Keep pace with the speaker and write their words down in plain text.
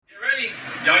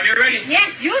ready?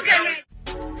 Yes, you get ready.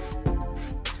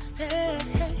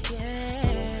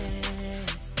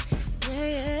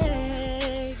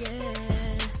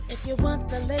 If you want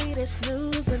the latest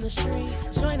news in the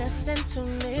streets, join us and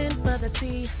tune in for the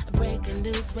tea. Breaking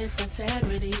news with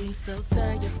integrity. So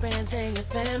tell your friends and your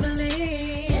family.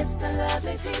 It's the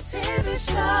Lovely Tea TV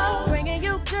Show, bringing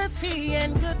you good tea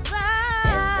and good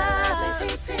vibes. It's the Lovely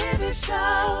Tea TV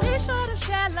Show. Be sure to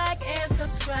share, like, and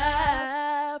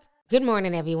subscribe. Good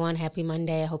morning, everyone. Happy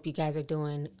Monday. I hope you guys are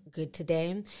doing good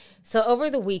today. So over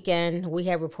the weekend, we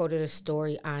have reported a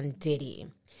story on Diddy.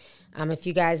 If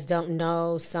you guys don't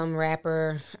know, some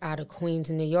rapper out of Queens,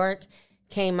 New York,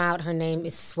 came out. Her name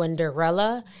is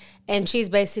Swinderella, and she's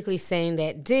basically saying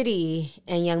that Diddy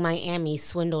and Young Miami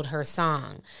swindled her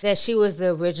song, that she was the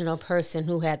original person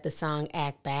who had the song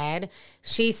Act Bad.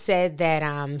 She said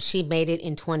that she made it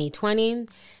in 2020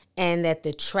 and that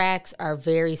the tracks are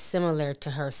very similar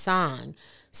to her song.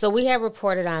 So we have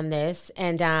reported on this,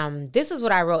 and this is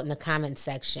what I wrote in the comments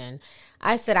section.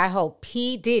 I said, I hope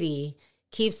P. Diddy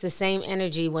keeps the same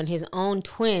energy when his own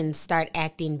twins start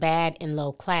acting bad and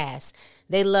low class.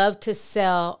 They love to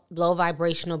sell low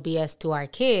vibrational BS to our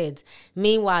kids.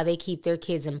 Meanwhile, they keep their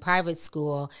kids in private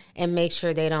school and make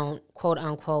sure they don't, quote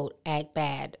unquote, act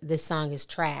bad. This song is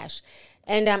trash.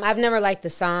 And I've never liked the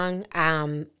song.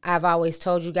 I've always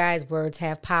told you guys words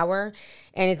have power.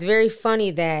 And it's very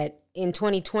funny that in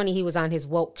 2020, he was on his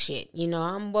woke shit. You know,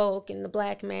 I'm woke and the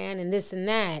black man and this and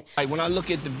that. Like, when I look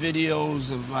at the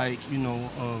videos of, like,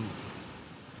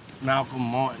 Malcolm,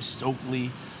 Martin, Stokely, you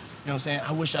know what I'm saying?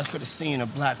 I wish I could have seen a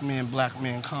black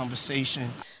man conversation.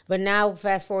 But now,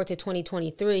 fast forward to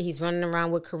 2023, he's running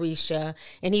around with Carisha,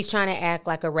 and he's trying to act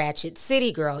like a ratchet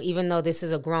city girl, even though this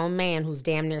is a grown man who's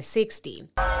damn near 60.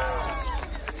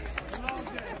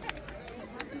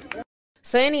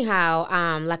 So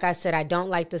anyhow, like I said, I don't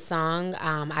like the song.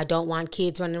 I don't want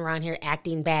kids running around here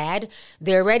acting bad.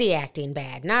 They're already acting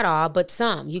bad. Not all, but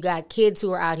some. You got kids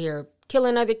who are out here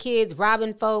killing other kids,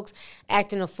 robbing folks,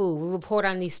 acting a fool. We report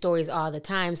on these stories all the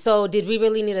time. So did we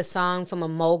really need a song from a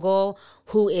mogul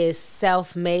who is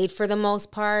self-made for the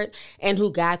most part and who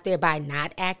got there by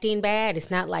not acting bad? It's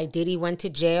not like Diddy went to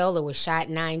jail or was shot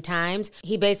 9 times.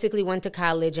 He basically went to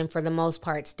college and for the most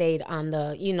part stayed on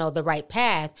the, the right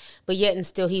path, but yet and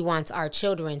still he wants our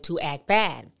children to act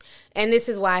bad. And this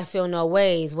is why I feel no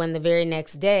ways when the very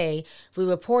next day we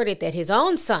reported that his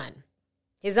own son,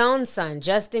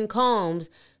 Justin Combs,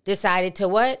 decided to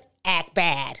what? Act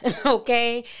bad,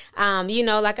 okay?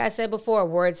 Like I said before,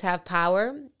 words have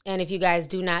power. And if you guys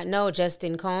do not know,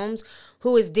 Justin Combs,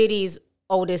 who is Diddy's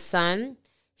oldest son,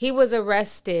 he was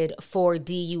arrested for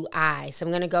DUI. So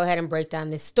I'm going to go ahead and break down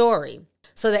this story.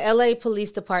 So the LA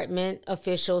Police Department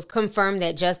officials confirmed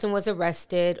that Justin was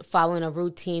arrested following a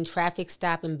routine traffic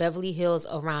stop in Beverly Hills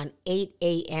around 8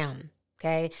 a.m.,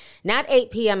 okay? Not 8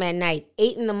 p.m. at night,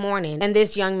 8 in the morning, and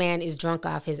this young man is drunk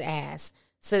off his ass.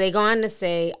 So they go on to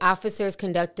say officers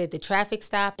conducted the traffic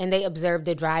stop and they observed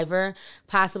the driver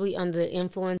possibly under the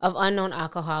influence of unknown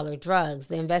alcohol or drugs.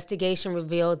 The investigation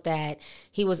revealed that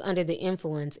he was under the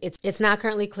influence. It's not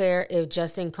currently clear if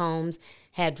Justin Combs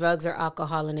had drugs or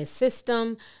alcohol in his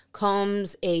system.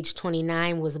 Combs, age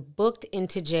 29, was booked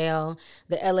into jail.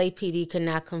 The LAPD could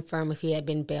not confirm if he had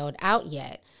been bailed out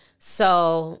yet.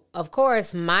 So, of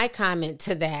course, my comment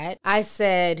to that, I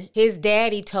said, his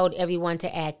daddy told everyone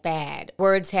to act bad.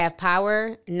 Words have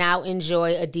power. Now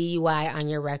enjoy a DUI on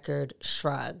your record.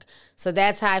 Shrug. So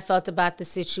that's how I felt about the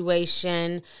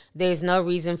situation. There's no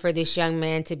reason for this young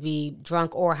man to be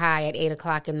drunk or high at 8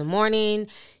 o'clock in the morning.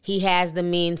 He has the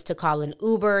means to call an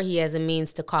Uber. He has the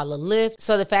means to call a Lyft.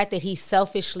 So the fact that he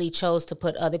selfishly chose to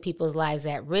put other people's lives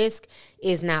at risk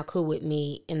is not cool with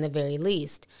me in the very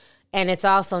least. And it's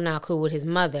also not cool with his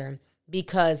mother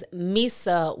because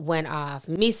Misa went off.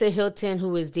 Misa Hylton,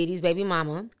 who is Diddy's baby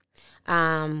mama.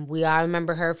 We all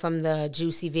remember her from the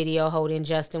Juicy video holding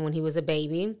Justin when he was a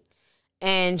baby.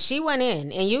 And she went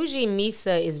in. And usually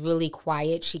Misa is really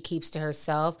quiet. She keeps to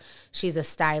herself. She's a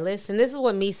stylist. And this is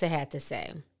what Misa had to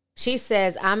say. She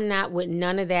says, I'm not with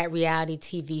none of that reality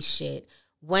TV shit.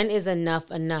 When is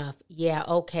enough enough? Yeah,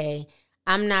 okay.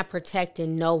 I'm not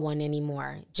protecting no one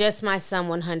anymore. Just my son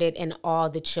 100 and all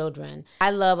the children.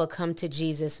 I love a come to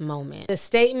Jesus moment. The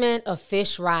statement of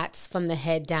fish rots from the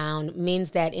head down means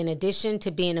that in addition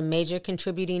to being a major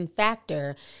contributing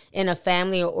factor in a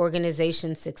family or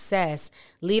organization's success,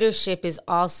 leadership is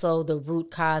also the root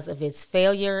cause of its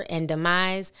failure and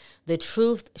demise. The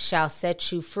truth shall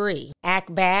set you free.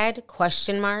 Act bad? ?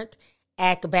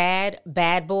 Act bad,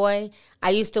 bad boy. I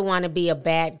used to want to be a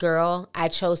bad girl. I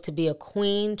chose to be a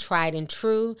queen, tried and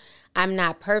true. I'm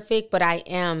not perfect, but I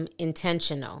am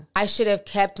intentional. I should have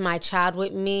kept my child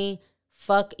with me.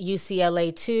 Fuck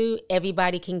UCLA too.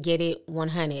 Everybody can get it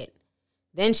 100.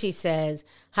 Then she says,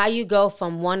 how you go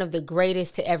from one of the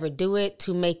greatest to ever do it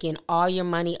to making all your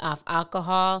money off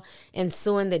alcohol and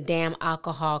suing the damn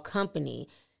alcohol company.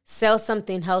 Sell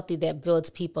something healthy that builds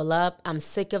people up. I'm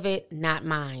sick of it, not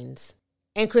mines.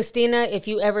 And Christina, if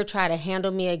you ever try to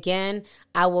handle me again,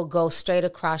 I will go straight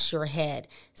across your head.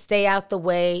 Stay out the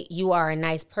way. You are a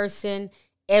nice person.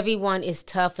 Everyone is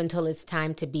tough until it's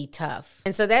time to be tough.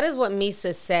 And so that is what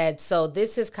Misa said. So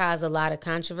this has caused a lot of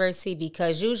controversy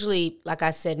because usually, like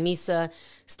I said, Misa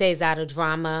stays out of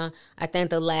drama. I think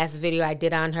the last video I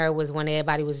did on her was when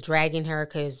everybody was dragging her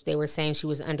because they were saying she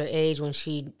was underage when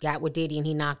she got with Diddy and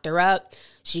he knocked her up.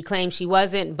 She claimed she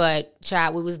wasn't, but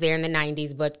child, we was there in the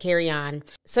 90s, but carry on.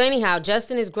 So anyhow,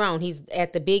 Justin is grown. He's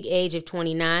at the big age of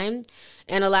 29.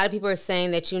 And a lot of people are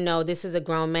saying that, this is a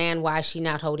grown man. Why is she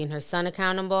not holding her son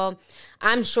accountable?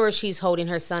 I'm sure she's holding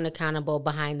her son accountable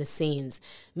behind the scenes.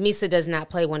 Misa does not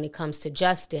play when it comes to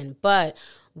Justin. But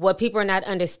what people are not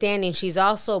understanding, she's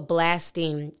also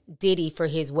blasting Diddy for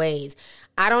his ways.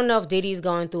 I don't know if Diddy's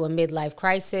going through a midlife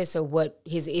crisis or what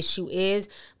his issue is,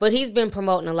 but he's been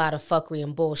promoting a lot of fuckery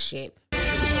and bullshit. You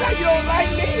say you don't like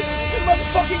me? You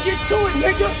motherfucking get to it,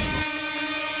 nigga.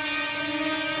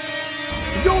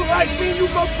 If you don't like me, you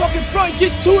motherfucking front,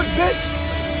 get to it,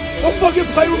 bitch. Don't fucking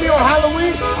play with me on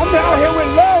Halloween. I'm out here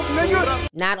with love, nigga.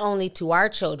 Not only to our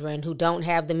children who don't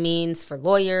have the means for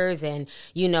lawyers and,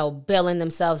 bailing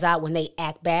themselves out when they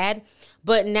act bad,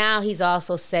 but now he's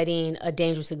also setting a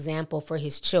dangerous example for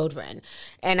his children.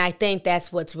 And I think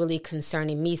that's what's really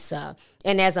concerning Misa.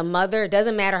 And as a mother, it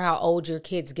doesn't matter how old your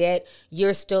kids get,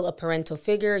 you're still a parental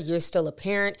figure, you're still a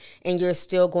parent, and you're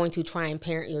still going to try and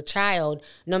parent your child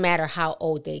no matter how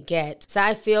old they get. So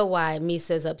I feel why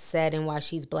Misa's upset and why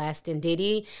she's blasting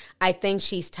Diddy. I think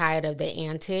she's tired of the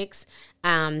antics.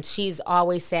 She's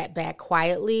always sat back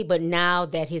quietly, but now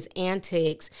that his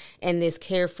antics and this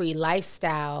carefree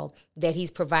lifestyle that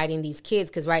he's providing these kids,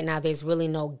 because right now there's really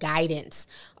no guidance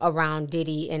around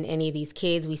Diddy and any of these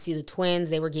kids. We see the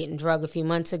twins, they were getting drugged a few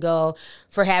months ago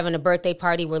for having a birthday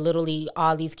party where literally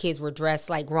all these kids were dressed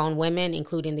like grown women,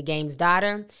 including the game's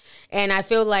daughter. And I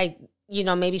feel like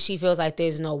maybe she feels like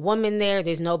there's no woman there.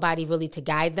 There's nobody really to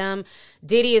guide them.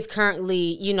 Diddy is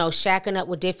currently, shacking up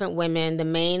with different women. The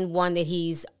main one that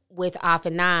he's with off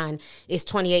and on is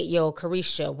 28-year-old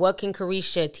Carisha. What can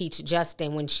Carisha teach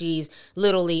Justin when she's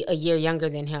literally a year younger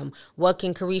than him? What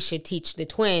can Carisha teach the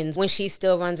twins when she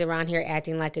still runs around here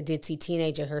acting like a ditzy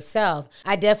teenager herself?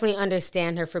 I definitely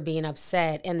understand her for being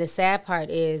upset. And the sad part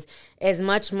is, as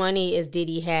much money as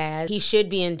Diddy has, he should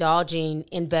be indulging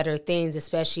in better things,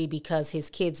 especially because his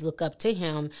kids look up to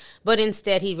him. But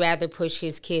instead, he'd rather push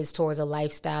his kids towards a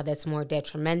lifestyle that's more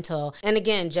detrimental. And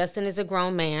again, Justin is a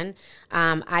grown man.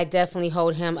 I definitely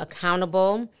hold him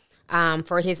accountable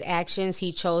for his actions.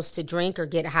 He chose to drink or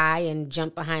get high and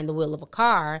jump behind the wheel of a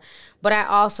car. But I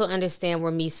also understand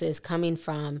where Misa is coming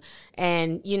from.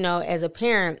 And, as a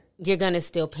parent, you're going to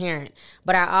still parent.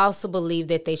 But I also believe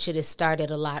that they should have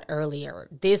started a lot earlier.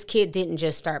 This kid didn't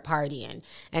just start partying.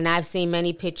 And I've seen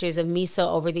many pictures of Misa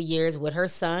over the years with her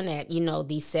son at,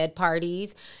 these said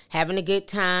parties, having a good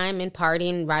time and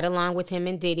partying right along with him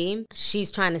and Diddy.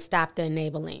 She's trying to stop the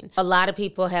enabling. A lot of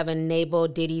people have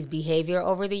enabled Diddy's behavior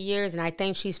over the years, and I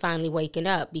think she's finally waking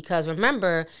up because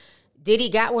remember,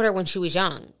 Diddy got with her when she was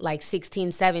young, like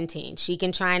 16, 17. She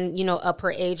can try and, up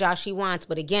her age all she wants.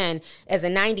 But again, as a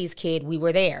 90s kid, we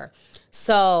were there.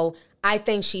 So I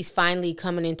think she's finally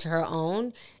coming into her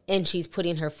own and she's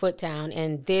putting her foot down.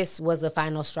 And this was the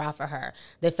final straw for her.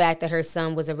 The fact that her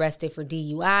son was arrested for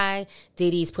DUI.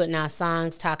 Diddy's putting out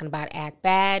songs talking about act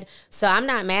bad. So I'm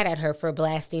not mad at her for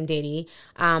blasting Diddy.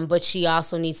 But she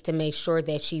also needs to make sure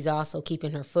that she's also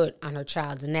keeping her foot on her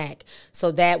child's neck.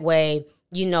 So that way,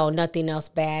 nothing else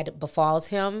bad befalls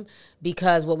him,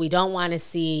 because what we don't want to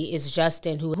see is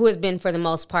Justin, who has been, for the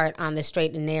most part, on the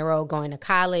straight and narrow, going to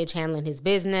college, handling his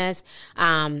business.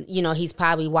 He's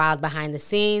probably wild behind the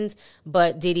scenes,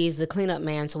 but Diddy's the cleanup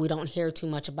man, so we don't hear too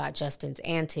much about Justin's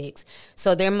antics.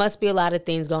 So there must be a lot of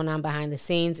things going on behind the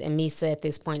scenes, and Misa at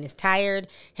this point is tired,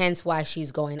 hence why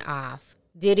she's going off.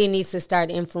 Diddy needs to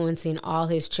start influencing all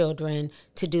his children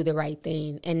to do the right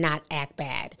thing and not act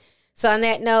bad. So on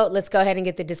that note, let's go ahead and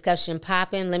get the discussion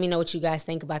popping. Let me know what you guys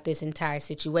think about this entire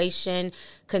situation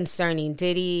concerning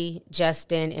Diddy,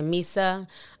 Justin, and Misa.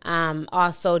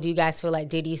 Also, do you guys feel like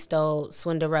Diddy stole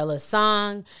Swinderella's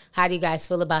song? How do you guys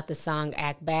feel about the song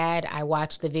Act Bad? I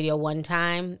watched the video one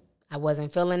time. I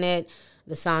wasn't feeling it.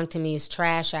 The song to me is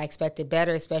trash. I expected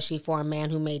better, especially for a man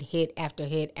who made hit after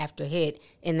hit after hit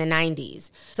in the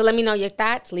 90s. So let me know your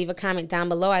thoughts. Leave a comment down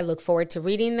below. I look forward to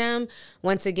reading them.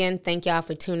 Once again, thank y'all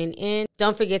for tuning in.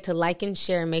 Don't forget to like and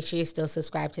share and make sure you're still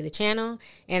subscribed to the channel.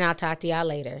 And I'll talk to y'all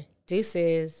later.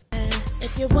 Deuces.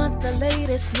 If you want the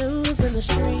latest news in the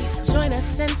streets, join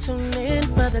us and tune in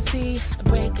for the tea.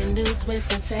 Breaking news with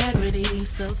integrity.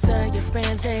 So tell your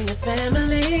friends and your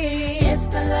family. It's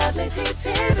the Lovely Tea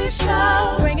TV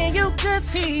Show, bringing you good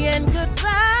tea and good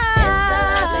vibes. It's the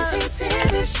Lovely Tea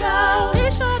TV Show.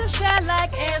 Be sure to share,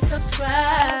 like, and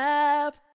subscribe.